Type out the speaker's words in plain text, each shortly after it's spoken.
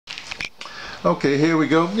Okay, here we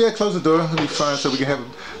go. Yeah, close the door. It'll be fine so we can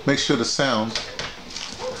make sure the sound.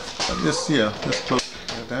 Just close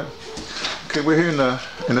like that. Okay, we're here in the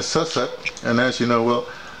SussHut, and as you know,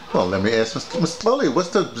 well, let me ask Mr. Slowly, what's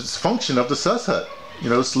the function of the SussHut?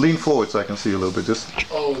 You know, just lean forward so I can see you a little bit. Just.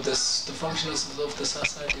 Oh, the function of the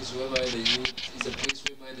SussHut is whereby the youth is a place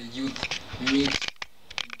whereby the youth meet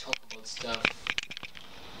and talk about stuff,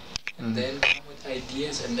 and then come with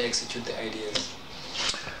ideas and execute the ideas.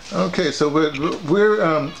 Okay, so we're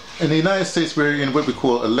in the United States. We're in what we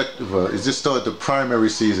call elective. It's just started the primary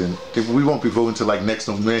season. We won't be voting till like next.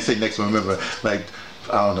 When I say next November, like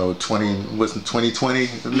I don't know,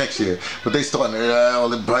 2020 next year. But they're starting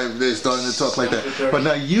to talk like that. But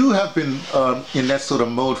now you have been in that sort of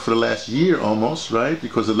mode for the last year almost, right?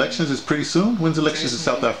 Because elections is pretty soon. When's elections in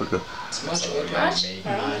South Africa? It's March.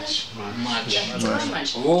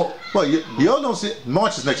 Oh. Well, y'all don't see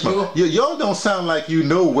March is next month. Y'all don't sound like you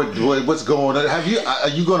know what's going on. Are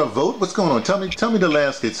you going to vote? What's going on? Tell me the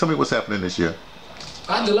landscape. Tell me what's happening this year.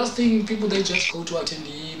 And the last thing, people they just go to attend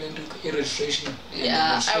the event, registration.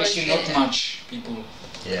 Yeah, I registered. Not much people.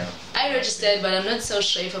 Yeah. I registered, but I'm not so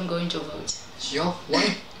sure if I'm going to vote. Yo,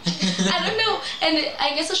 why? I don't know, and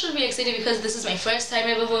I guess I should be excited because this is my first time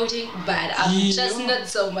ever voting, but I'm just not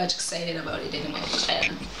so much excited about it anymore.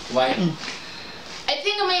 Why? I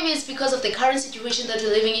think maybe it's because of the current situation that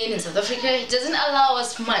we're living in South Africa. It doesn't allow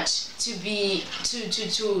us much to be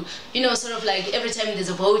you know, sort of like every time there's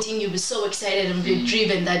a voting, you'll be so excited and be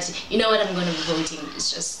driven that you know what, I'm going to be voting. It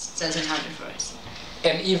just doesn't happen for us.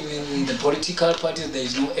 And even in the political parties, there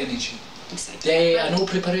is no energy. Exactly. There are no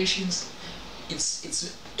preparations.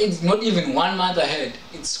 It's not even 1 month ahead.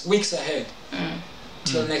 It's weeks ahead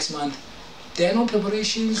till next month. There are no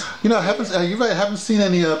preparations. You know, you're right. I haven't seen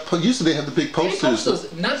any. Usually they have the big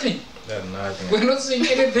posters. Nothing. Nothing. We're not seeing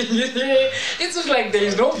anything. It's just like there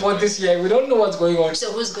is no vote this year. We don't know what's going on.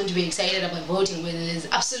 So who's going to be excited about voting when there's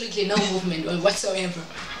absolutely no movement whatsoever?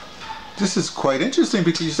 This is quite interesting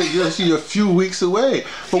because you say you're a few weeks away.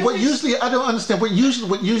 But what usually I don't understand. What usually?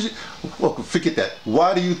 Well, forget that.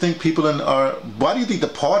 Why do you think people why do you think the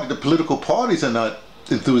political parties are not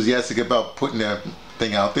enthusiastic about putting their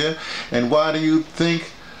thing out there, and why do you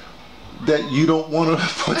think that you don't want to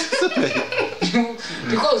participate?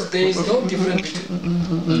 Because there is no difference between.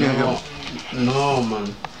 No,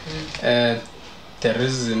 man. The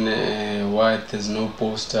reason why there's no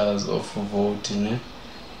posters of voting,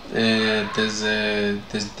 there's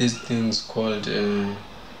these things called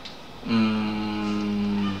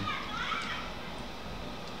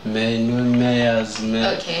mayors.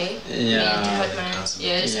 Okay. Yeah.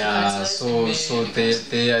 Yes. Yeah. So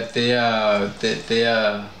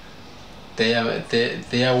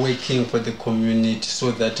they are working for the community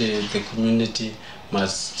so that the community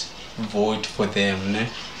must vote for them. Ne?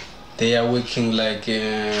 They are working like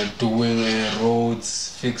doing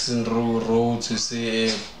roads, fixing roads. You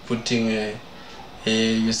see, putting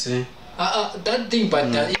you see. That thing, but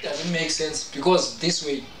it doesn't make sense because this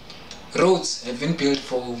way. Roads have been built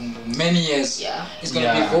for many years. Yeah. It's going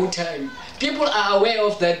to be vote time. People are aware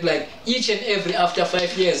of that, like each and every after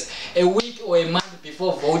 5 years, a week or a month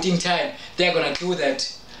before voting time, they're going to do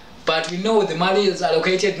that. But we know the money is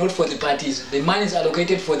allocated not for the parties. The money is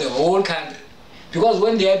allocated for the whole country. Because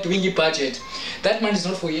when they are doing a budget, that money is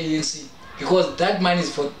not for ANC. Because that money is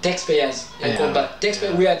for taxpayers. We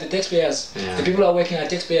are the taxpayers. Yeah. The people who are working are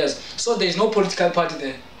taxpayers. So there is no political party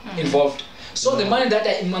there involved. So the money that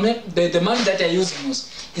the money that they're using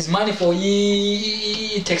is money for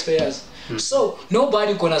taxpayers. So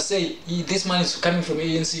nobody gonna say this money is coming from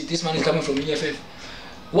ANC, this money is coming from EFF.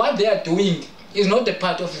 What they are doing is not the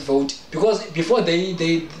part of the vote, because before they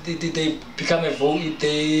become a vote,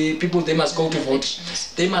 they must go to vote.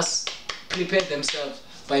 They must prepare themselves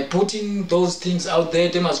by putting those things out there.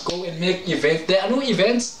 They must go and make events. There are no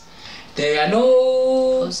events. There are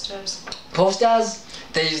no posters.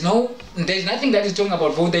 There is nothing that is talking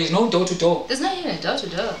about vote. There is no door to door. There's not even a door to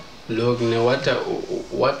door. Look,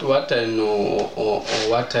 what I know or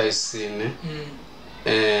what I see,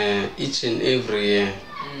 each and every year,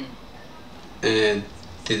 the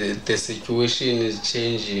situation is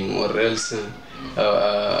changing, or else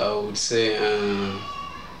I would say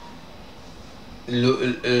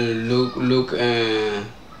look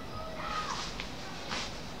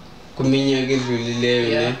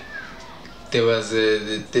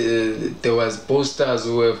there was posters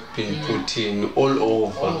who have been put in all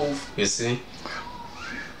over. You see.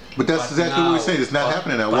 But that's exactly what we're saying. It's not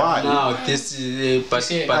happening now. Why? Now this is.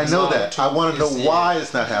 I know that. I want to know why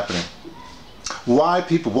it's not happening. Why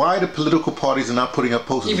the political parties are not putting up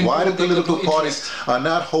posters? Why the political parties are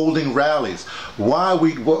not holding rallies? Why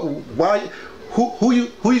who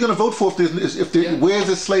you gonna vote for where's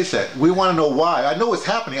this place at? We want to know why. I know it's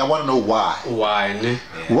happening. I want to know why. Why? Ne?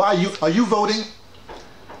 Why are you voting?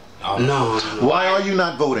 No. Why are you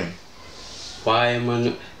not voting? Why,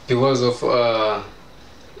 man? Because of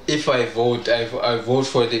if I vote, I vote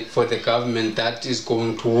for the government that is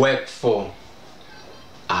going to work for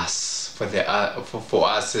us, for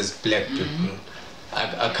us as black people.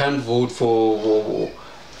 I can't vote for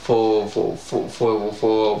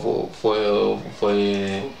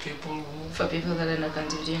people that are not going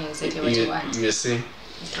to be doing exactly what you want. You see?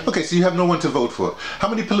 Okay, so you have no one to vote for. How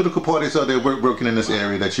many political parties are there working in this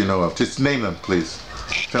area that you know of? Just name them, please.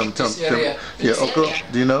 Tell me. Yeah, Oko,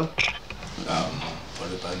 do you know?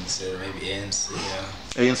 Maybe ANC.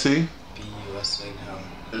 ANC? PUS.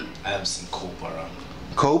 I have some COPE around.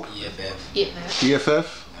 COPE?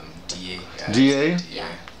 EFF? DA. DA? Yeah,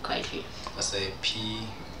 quite a few. I say P.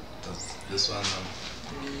 This one.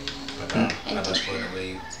 I'm not sure the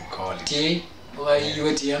way to call it. DA or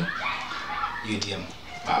UDM? UDM.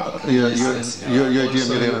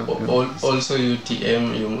 Also UTM,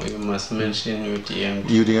 you must mention UTM.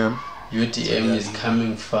 UDM? UTM is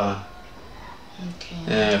coming far. Okay.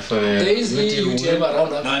 There is UTM around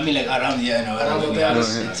that. No, I mean like around here. No, around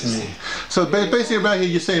here. So basically around here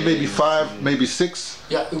you're saying maybe 5, maybe 6?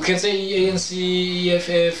 Yeah, you can say ANC,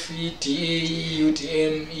 EFF, DA,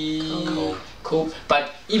 UTM, COPE,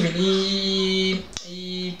 but even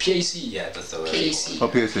PAC. Yeah, that's the word. PAC. Oh,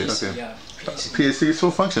 PAC, okay. Yeah. PAC is still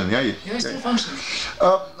functioning, yeah. Yeah, it's still functioning.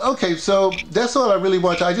 Okay, so that's all I really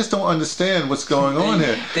want. I just don't understand what's going on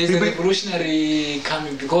here. There's a revolutionary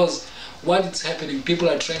coming because what is happening, people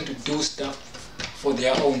are trying to do stuff for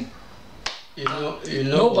their own. You know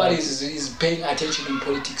Nobody is paying attention in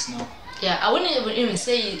politics now. Yeah, I wouldn't even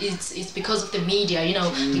say it's because of the media,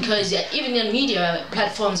 because even on media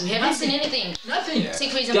platforms we haven't seen anything. Nothing. Yeah.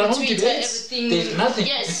 Take for example Twitter, everything. There's nothing.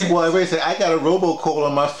 Yes. Well, wait a second, I got a robocall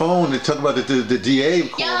on my phone to talk about the DA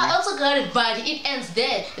call. Yeah, I also got it, but it ends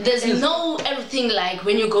there. There's no everything like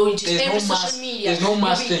when you go into every social media. There's no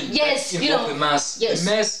mass thing. Yes, the mass. Yes.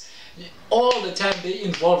 The mass, all the time they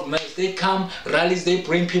involve mass. They come, rallies, they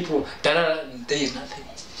bring people. There is nothing.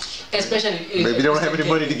 Especially maybe they don't have any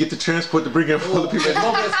money to get the transport to bring in all the people.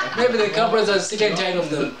 Maybe the corporates are sick and tired of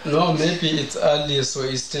them. No, maybe it's earlier, so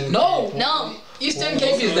Eastern Cape. No. Eastern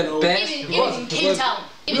Cape is the best. Even Cape Town.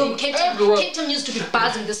 Even Cape Town used to be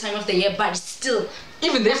buzzing this time of the year, but still.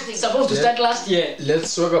 Even they're supposed to start last year.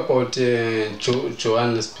 Let's talk about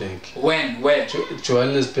Johannesburg. When? Where?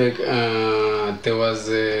 Johannesburg. There was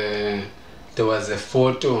a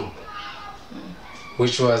photo,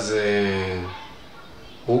 which was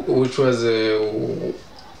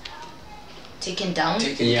taken down.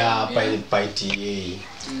 By DA.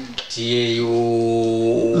 DA.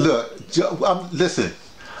 Look, listen.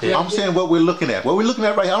 Yeah. I'm saying what we're looking at. What we're looking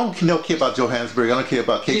at right here. I don't care about Johannesburg. I don't care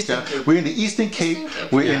about Cape Town. We're in the Eastern Cape.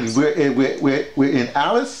 We're in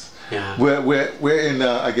Alice. Yeah. We're in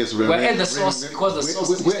I guess we're at the source because the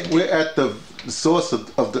source. We're at the source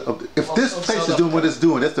of the if this place is doing what it's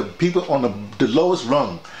doing, that's the people on the lowest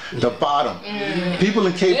rung, the bottom. People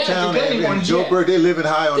in Cape Town and Joburg, they living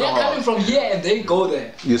high on the hog. They're coming from here and they go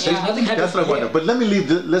there. You see, that's what I want to. But let me leave.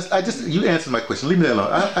 You answered my question. Leave me alone.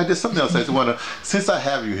 I did something else. I just want to. Since I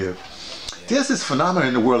have you here, there's this phenomenon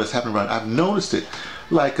in the world that's happening around. I've noticed it.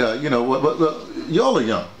 Like y'all are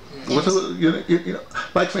young.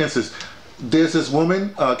 Like for instance, there's this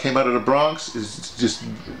woman came out of the Bronx, is just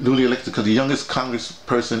newly elected, because the youngest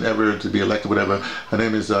congressperson ever to be elected, whatever. Her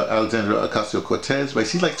name is Alexandra Ocasio-Cortez, right?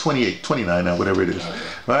 She's like 28, 29 now, whatever it is,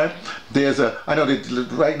 right? I know that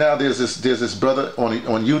right now there's this brother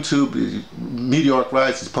on YouTube, Meteoric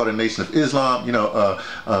Rise. He's part of the Nation of Islam,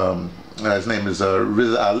 his name is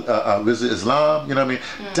Riza Islam, you know what I mean?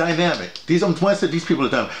 Dynamic. When I said these people are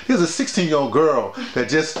dynamic, there's a 16-year-old girl that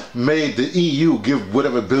just made the EU give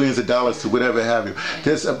whatever billions of dollars to whatever have you.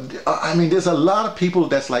 There's a lot of people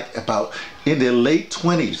that's like about in their late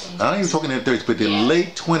 20s. I'm not even talking in their 30s, but their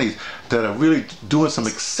late 20s that are really doing some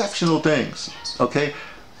exceptional things. Okay,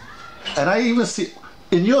 and I even see.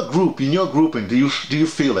 In your grouping, do you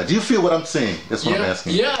feel that? Do you feel what I'm saying? That's what I'm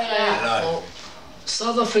asking. Yeah.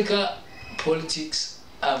 South Africa politics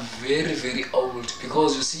are very, very old,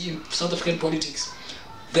 because you see in South African politics,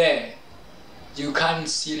 there you can't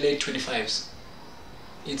see late 25s.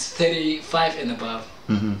 It's 35 and above.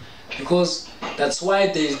 Because that's why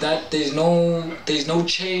there's no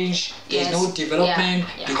change, there's no development,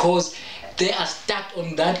 because they are stuck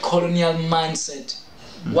on that colonial mindset.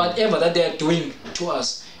 Whatever that they are doing to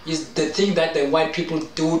us, is the thing that the white people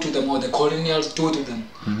do to them or the colonials do to them.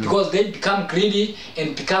 Because they become greedy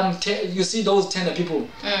and become, you see those tender people,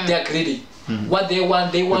 they are greedy. What they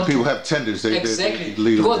want when people have tenders. Exactly.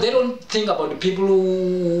 They because they don't think about the people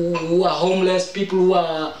who are homeless, people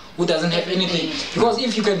who doesn't have anything. Because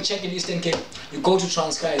if you can check in Eastern Cape, you go to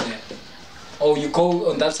Transkei there, or you go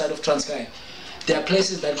on that side of Transkei, there are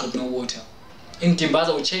places that got no water. In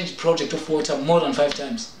Timbaza, we changed project of water more than 5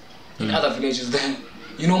 times. In other villages, then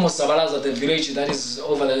you know most Sabalaza, the village that is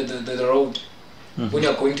over the road when you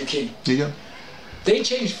are going to King. Yeah. They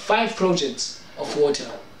changed 5 projects of water.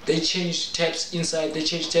 They changed taps inside. They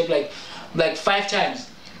changed tap like 5 times.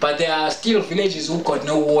 But there are still villages who got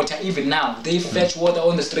no water even now. They fetch water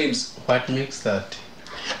on the streams. What makes that?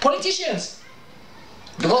 Politicians.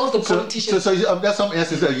 Because the politicians. So that's what I'm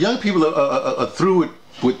asking. Is that young people are through it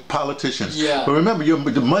with politicians. Yeah. But remember,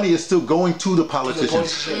 the money is still going to the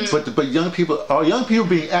politicians. But young people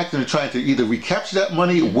being active and trying to either recapture that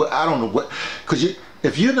money. I don't know what, because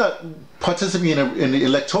if you're not participating in the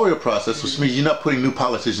electoral process, which means you're not putting new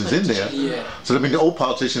politicians in there. Yeah. So I mean, the old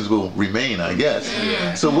politicians will remain, I guess.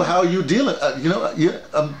 Yeah. So how are you dealing?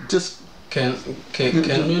 I'm just. Can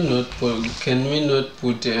we not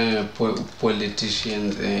put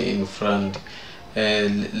politicians in front?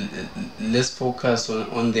 Let's focus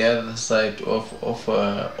on the other side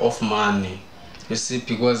of money. You see,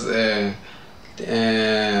 because the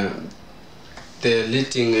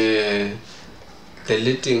leading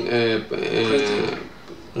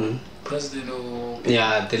president or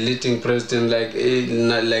the leading president,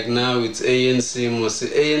 like now it's ANC. Mostly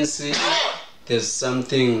ANC. There's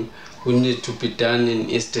something we need to be done in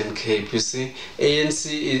Eastern Cape. You see,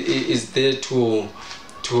 ANC is there to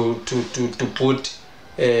put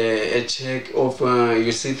a check of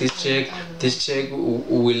you see this check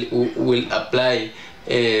will apply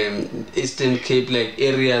Eastern Cape, like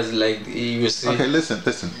areas like you see. Okay, listen.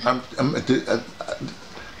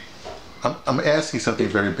 I'm asking something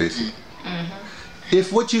very basic.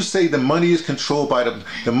 If what you say, the money is controlled by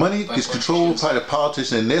the money is controlled by the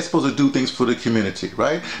politician, and they're supposed to do things for the community,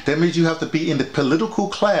 right? That means you have to be in the political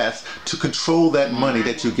class to control that money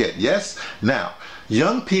that you get. Yes. Now,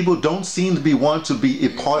 young people don't seem to want to be a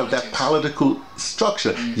part of that political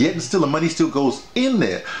structure. Yet and still, the money still goes in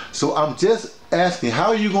there. So I'm just asking, how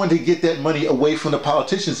are you going to get that money away from the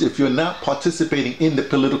politicians if you're not participating in the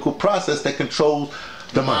political process that controls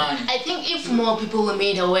the money? I think if more people were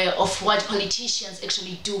made aware of what politicians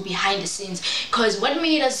actually do behind the scenes, because what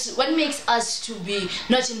makes us to be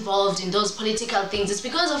not involved in those political things is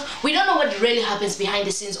because of we don't know what really happens behind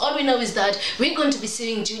the scenes. All we know is that we're going to be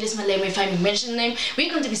seeing Julius Malema, if I may mention the name, we're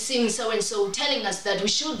going to be seeing so and so telling us that we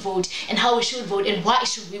should vote and how we should vote and why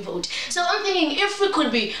should we vote. So I'm thinking if we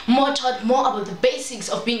could be more taught more about the basics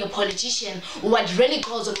of being a politician, what really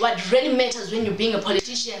goes on, what really matters when you're being a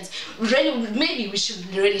politician, really maybe we should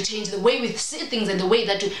really change the way we see things and the way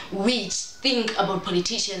that we think about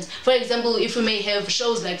politicians. For example, if we may have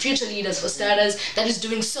shows like Future Leaders, for starters, that is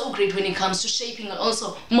doing so great when it comes to shaping and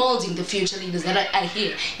also molding the future leaders that are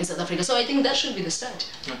here in South Africa. So I think that should be the start.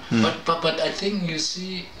 But I think you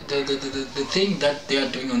see the thing that they are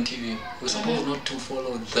doing on TV, we're supposed not to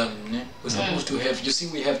follow them. We're supposed to have, you see,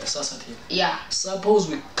 we have the SussHut here. Yeah. Suppose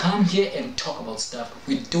we come here and talk about stuff.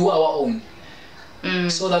 We do our own.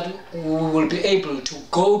 So that we will be able to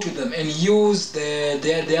go to them and use their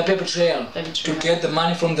paper trail to get the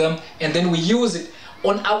money from them, and then we use it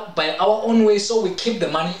by our own way, so we keep the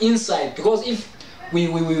money inside. Because if we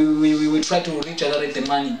try to regenerate the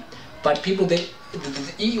money, but people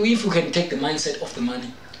if we can take the mindset of the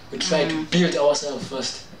money, we try to build ourselves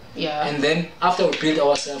first. Yeah. And then after we build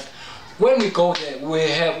ourselves, when we go there,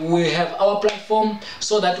 we have our platform,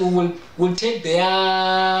 so that we'll take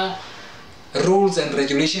their rules and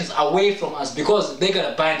regulations away from us, because they're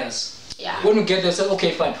gonna bind us. Yeah. When we get there, say,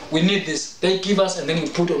 okay, fine, we need this. They give us, and then we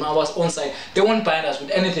put on our own side. They won't bind us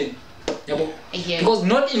with anything. Yeah. Because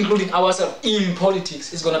not including ourselves in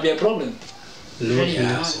politics is gonna be a problem. Look,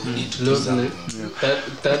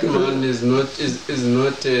 that money is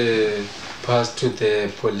not passed to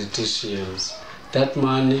the politicians. That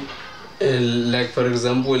money, like for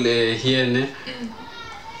example, here,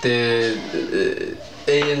 the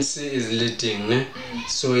ANC is leading,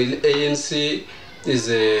 so ANC is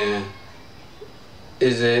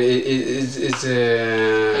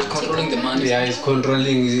controlling the money. Yeah, it's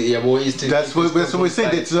controlling. That's what we're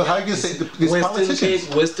saying. So how you say these politicians?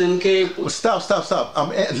 Western Cape. Stop.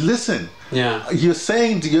 Listen. Yeah. You're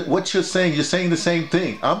saying what you're saying. You're saying the same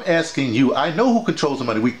thing. I'm asking you. I know who controls the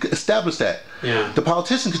money. We established that. Yeah. The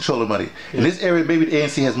politicians control the money. In this area, maybe the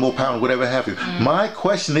ANC has more power, whatever have you. My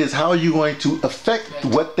question is, how are you going to affect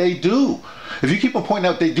what they do? If you keep on pointing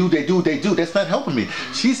out they do, that's not helping me.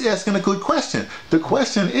 She's asking a good question. The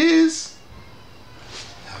question is,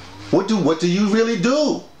 what do you really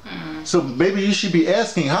do? So maybe you should be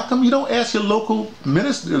asking, how come you don't ask your local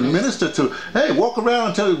minister to, hey, walk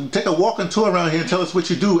around, take a walking tour around here and tell us what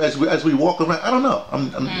you do as we walk around? I don't know.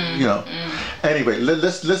 You know. Anyway,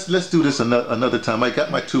 let's do this another time. I got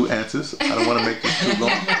my 2 answers. I don't want to make this too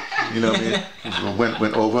long. You know what I mean?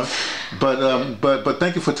 Went over. But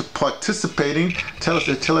thank you for participating. Tell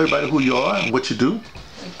everybody who you are and what you do.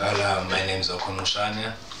 Well, my name is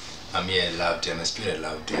Okonushanya. I'm here at Lovedale. I'm a spirit at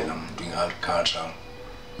Lovedale. I'm doing agriculture.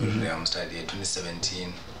 I'm studying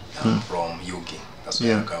 2017. I'm from Yugi. That's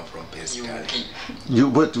where I come from, basically.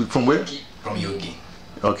 From where? From Yugi.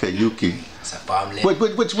 Okay, Yuki. It's a farmland.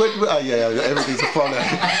 Yeah, everything's a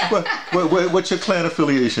farmland. What's your clan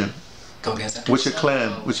affiliation? Come again, sir? What's your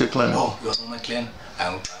clan? Oh, you're from my clan.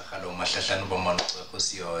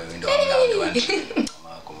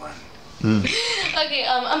 Okay,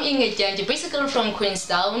 I'm Ingrid Janji, basically from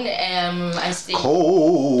Queenstown. I stay.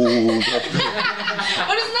 Cold.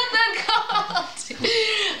 But it's not that cold.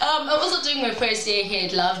 I'm also doing my first year here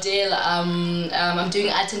at Lovedale. I'm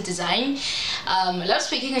doing art and design. I love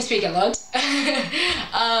speaking. I speak a lot.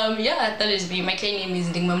 Yeah, that is me. My clan name is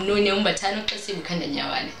Ndingmamnune Umbatano Kasi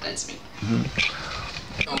Bukandanyawani. That's me.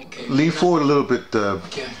 Okay. Lean forward a little bit.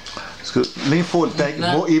 Okay. Lean forward. Thank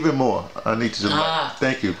you. Even more. I need to.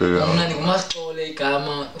 Thank you.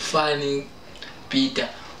 Funny Peter.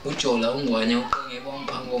 Ujola ungwanya ukenge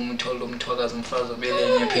bomphango umtholo umthwakazi umfazi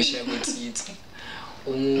obelenye phesheya kwetsitsi.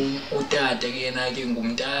 Utata kena ke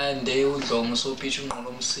ngumntande udlomo sophisha unqolo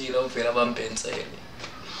umsila uvela bambhensele.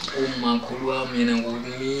 Umakhulu wami yena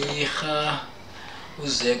ngumiha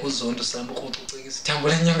uzeke uzonto samba ukhucucika isithambo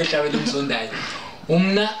lenyanga ehlabele umzondayo.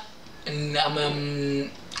 Umna I'm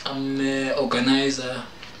an organizer,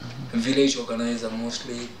 village organizer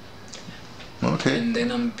mostly. Okay. And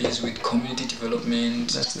then I'm busy with community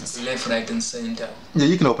development, left, right, and center. Yeah,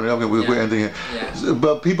 you can open it up. We're ending here. Yeah.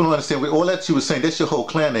 But people don't understand. All that you were saying, that's your whole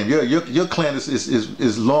clan name. Your clan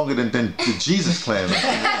is longer than the Jesus clan.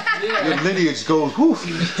 Your lineage goes woof.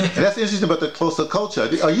 And that's interesting about the Xhosa culture.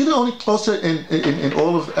 Are you the only Xhosa in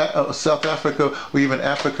all of South Africa or even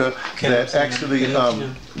Africa that actually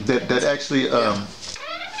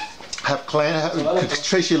have clan,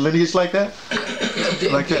 trace your lineage like that?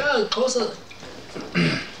 Like that? Yeah, Xhosa.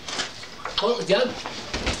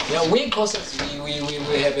 Yeah, we Xhosa,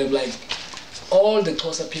 we have like all the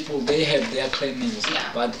Xhosa people, they have their clan names.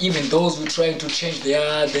 Yeah. But even those who trying to change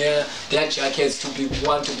their jackets to be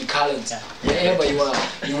colored. Yeah. Wherever you are,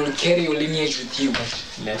 you will carry your lineage with you.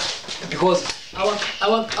 Because our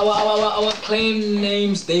clan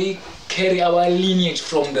names, they carry our lineage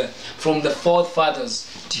from the forefathers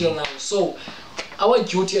till now. So our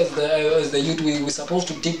duty as the youth, we're supposed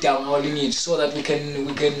to dig down our lineage so that we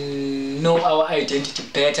can know our identity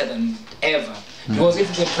better than ever. Because if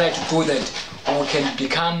we can try to do that, we can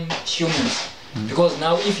become humans. Because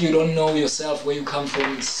now if you don't know yourself, where you come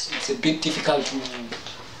from, it's a bit difficult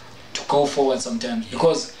to go forward sometimes.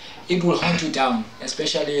 Because it will hunt you down,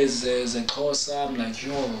 especially as a Xhosa. I'm like,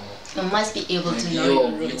 yo. You must be able to know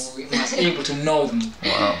your roots. You must be able to know them.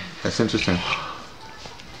 Wow, that's interesting.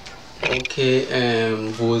 Okay,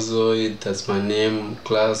 Vuzo, that's my name,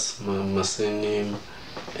 class, my surname.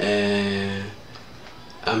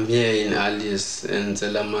 I'm here in Alice in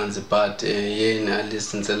Zelamanzi, but here in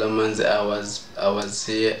Alice in Zelamanzi, I was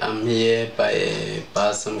here. I'm here by a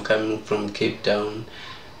bus. I'm coming from Cape Town.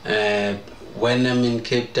 When I'm in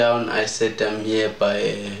Cape Town, I said I'm here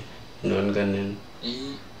by non-Ghanaian.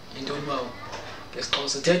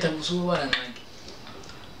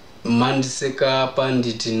 Mandiseka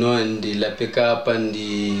nditi no ndilapeka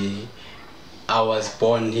ndi I was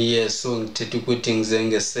born here, so ngithetha ukuthi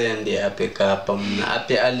ngizenge sende apha apha mna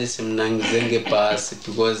apha Alice mna ngizenge bus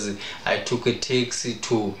because I took a taxi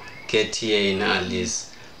to get here in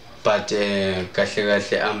Alice, but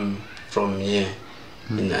kahle I'm from here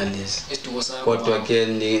in Alice. Kodwa ke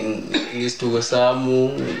ngisituko samu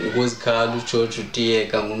ngozikhala uJojo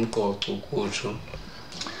utiyeka ngumqoqo kutsho.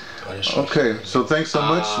 Okay, so thanks so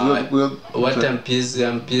much. I'm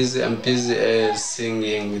busy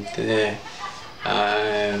singing with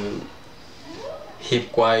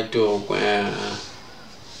hip kwaito.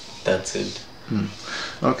 That's it.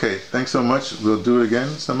 Okay, thanks so much. We'll do it again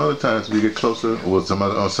some other times we get closer, or some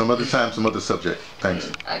other time, some other subject.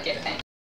 Thanks. Okay, thanks.